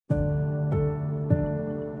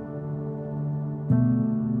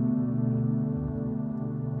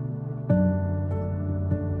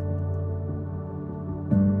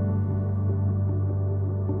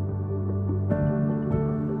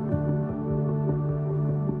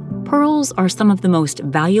Pearls are some of the most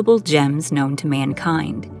valuable gems known to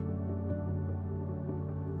mankind.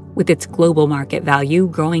 With its global market value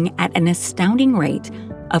growing at an astounding rate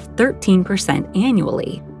of 13%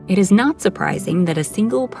 annually, it is not surprising that a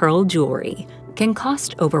single pearl jewelry can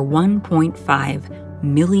cost over $1.5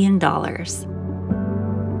 million.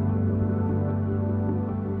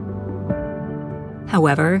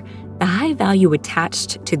 However, the high value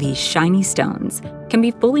attached to these shiny stones can be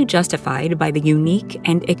fully justified by the unique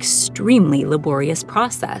and extremely laborious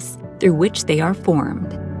process through which they are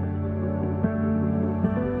formed.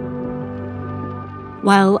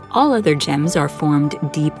 While all other gems are formed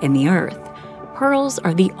deep in the earth, pearls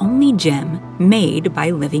are the only gem made by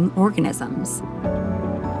living organisms.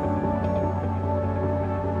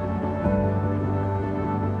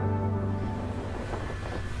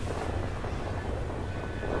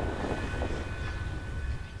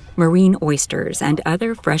 Marine oysters and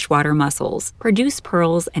other freshwater mussels produce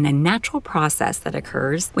pearls in a natural process that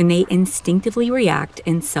occurs when they instinctively react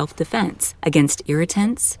in self-defense against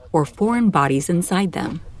irritants or foreign bodies inside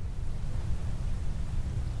them.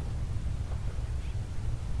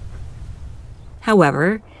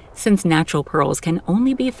 However, since natural pearls can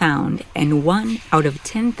only be found in 1 out of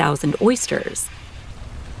 10,000 oysters,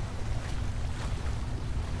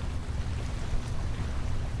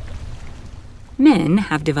 men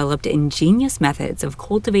have developed ingenious methods of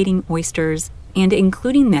cultivating oysters and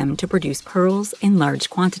including them to produce pearls in large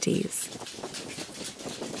quantities.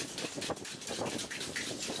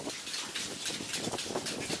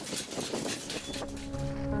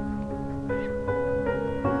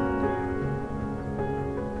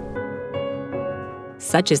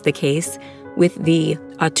 Such is the case with the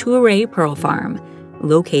Astounding Pearl Farm,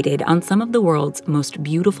 located on some of the world's most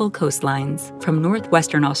beautiful coastlines, from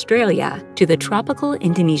northwestern Australia to the tropical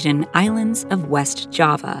Indonesian islands of West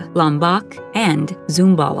Java, Lombok, and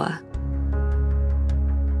Sumbawa.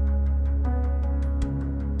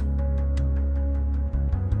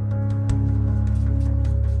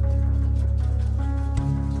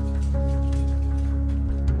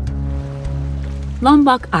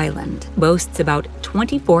 Lombok Island boasts about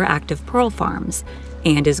 24 active pearl farms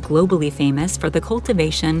and is globally famous for the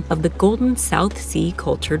cultivation of the golden South Sea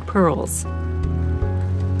cultured pearls.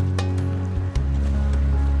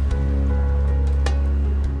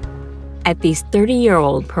 At these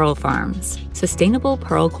 30-year-old pearl farms, sustainable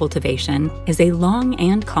pearl cultivation is a long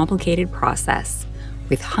and complicated process,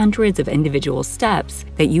 with hundreds of individual steps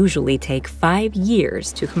that usually take 5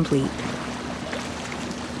 years to complete.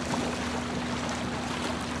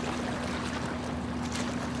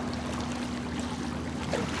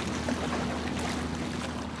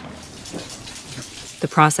 The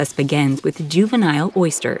process begins with juvenile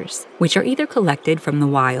oysters, which are either collected from the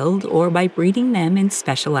wild or by breeding them in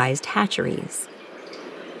specialized hatcheries.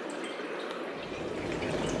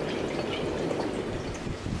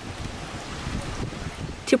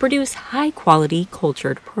 To produce high-quality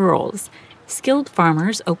cultured pearls, skilled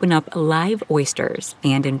farmers open up live oysters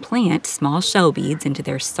and implant small shell beads into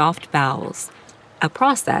their soft valves, a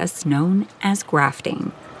process known as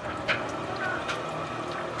grafting.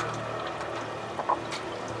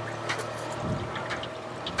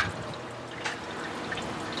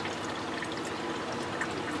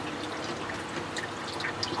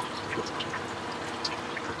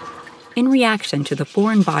 In reaction to the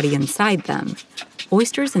foreign body inside them,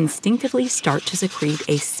 oysters instinctively start to secrete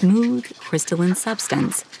a smooth, crystalline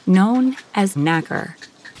substance known as nacre,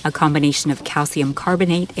 a combination of calcium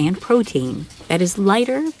carbonate and protein that is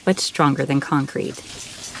lighter but stronger than concrete.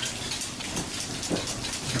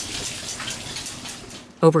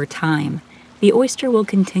 Over time, the oyster will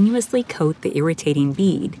continuously coat the irritating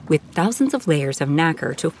bead with thousands of layers of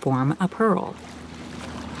nacre to form a pearl.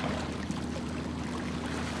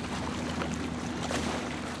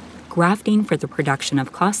 Grafting for the production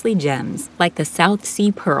of costly gems, like the South Sea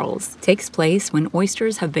pearls, takes place when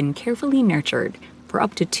oysters have been carefully nurtured for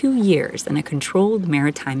up to 2 years in a controlled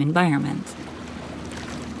maritime environment.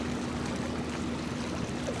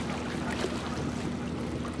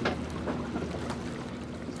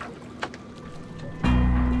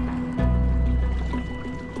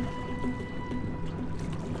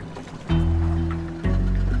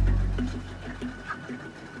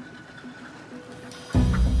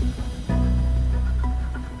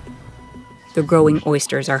 The growing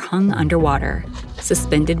oysters are hung underwater,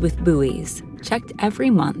 suspended with buoys, checked every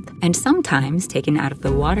month, and sometimes taken out of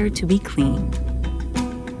the water to be cleaned.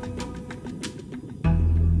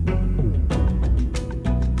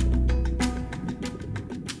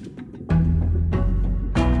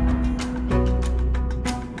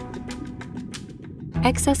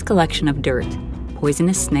 Excess collection of dirt,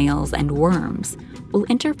 poisonous snails and worms will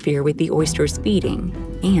interfere with the oyster's feeding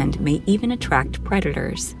and may even attract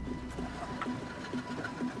predators.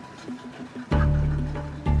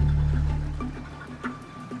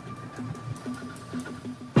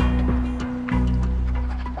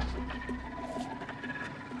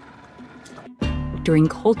 During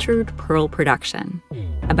cultured pearl production,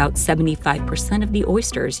 about 75% of the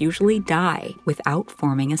oysters usually die without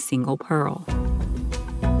forming a single pearl.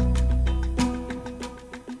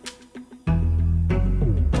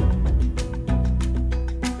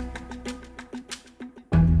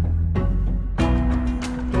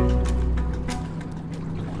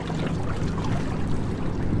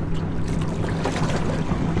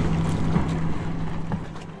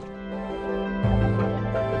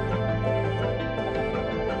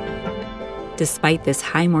 Despite this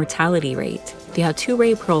high mortality rate, the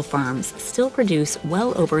Ature pearl farms still produce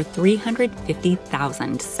well over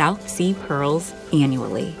 350,000 South Sea pearls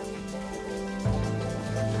annually.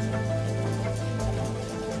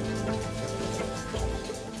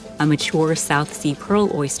 A mature South Sea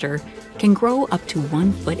pearl oyster can grow up to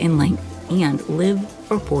 1 foot in length and live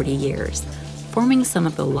for 40 years, forming some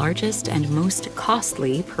of the largest and most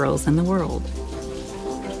costly pearls in the world.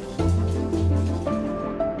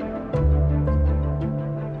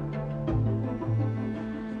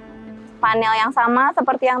 Panel yang sama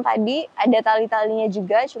seperti yang tadi, ada tali-talinya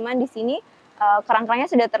juga, cuman di sini kerang-kerangnya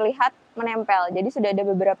sudah terlihat menempel. Jadi sudah ada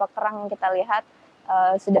beberapa kerang yang kita lihat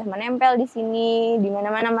sudah menempel di sini, di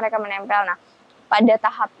mana-mana mereka menempel. Nah, pada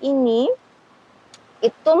tahap ini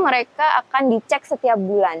itu mereka akan dicek setiap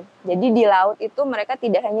bulan. Jadi di laut itu mereka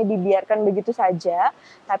tidak hanya dibiarkan begitu saja,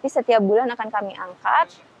 tapi setiap bulan akan kami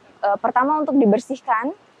angkat. Pertama untuk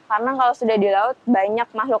dibersihkan. Karena kalau sudah di laut,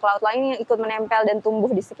 banyak makhluk laut lain yang ikut menempel dan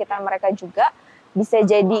tumbuh di sekitar mereka juga. Bisa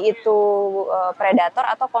jadi itu predator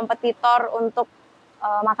atau kompetitor untuk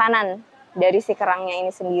makanan dari si kerangnya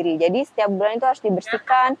ini sendiri. Jadi setiap bulan itu harus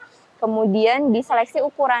dibersihkan, kemudian diseleksi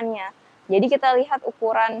ukurannya. Jadi kita lihat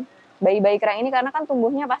ukuran bayi-bayi kerang ini karena kan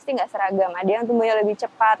tumbuhnya pasti nggak seragam. Ada yang tumbuhnya lebih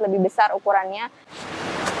cepat, lebih besar ukurannya.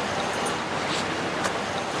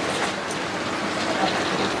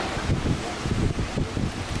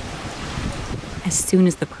 As soon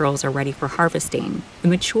as the pearls are ready for harvesting,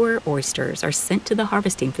 the mature oysters are sent to the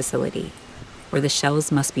harvesting facility, where the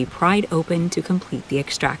shells must be pried open to complete the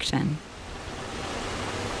extraction.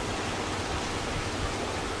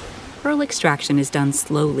 Pearl extraction is done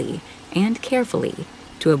slowly and carefully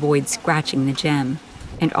to avoid scratching the gem,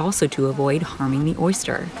 and also to avoid harming the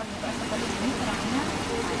oyster.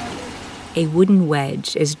 A wooden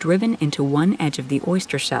wedge is driven into one edge of the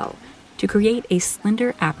oyster shell to create a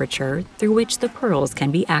slender aperture through which the pearls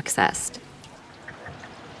can be accessed.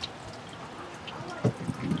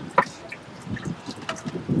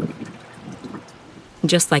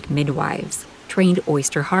 Just like midwives, trained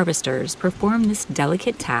oyster harvesters perform this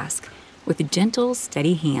delicate task with gentle,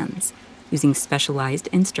 steady hands, using specialized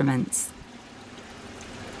instruments.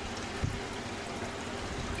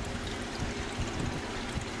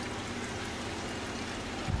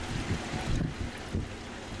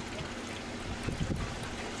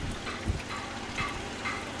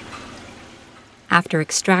 After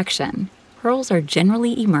extraction, pearls are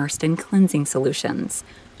generally immersed in cleansing solutions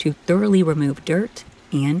to thoroughly remove dirt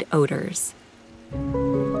and odors.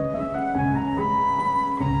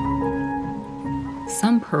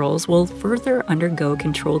 Some pearls will further undergo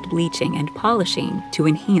controlled bleaching and polishing to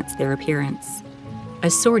enhance their appearance. A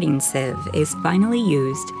sorting sieve is finally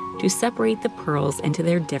used to separate the pearls into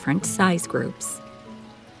their different size groups.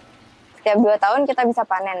 Setiap 2 tahun kita bisa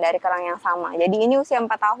panen dari kerang yang sama. Jadi ini usia 4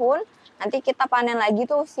 tahun, nanti kita panen lagi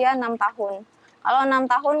tuh usia 6 tahun. Kalau 6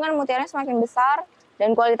 tahun kan mutiaranya semakin besar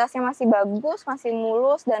dan kualitasnya masih bagus, masih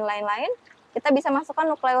mulus dan lain-lain, kita bisa masukkan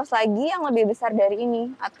nukleus lagi yang lebih besar dari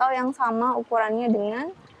ini atau yang sama ukurannya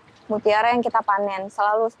dengan mutiara yang kita panen.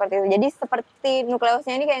 Selalu seperti itu. Jadi seperti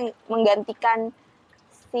nukleusnya ini kayak menggantikan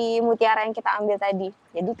si mutiara yang kita ambil tadi.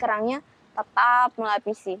 Jadi kerangnya tetap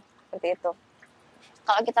melapisi seperti itu.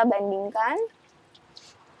 Kalau kita bandingkan,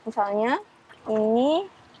 misalnya ini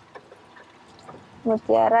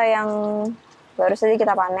mutiara yang baru saja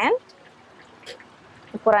kita panen,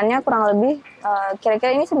 ukurannya kurang lebih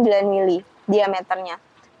kira-kira ini 9 mili diameternya.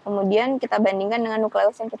 Kemudian kita bandingkan dengan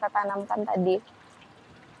nukleus yang kita tanamkan tadi.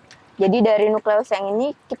 Jadi dari nukleus yang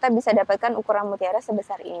ini kita bisa dapatkan ukuran mutiara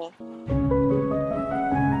sebesar ini.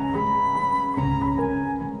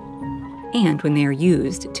 And when they are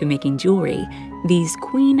used to making jewelry, these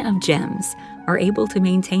queen of gems are able to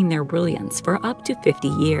maintain their brilliance for up to 50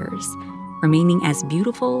 years, remaining as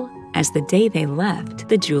beautiful as the day they left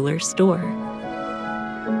the jeweler's store.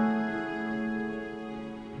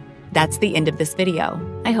 That's the end of this video.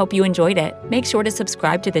 I hope you enjoyed it. Make sure to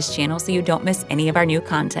subscribe to this channel so you don't miss any of our new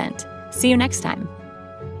content. See you next time.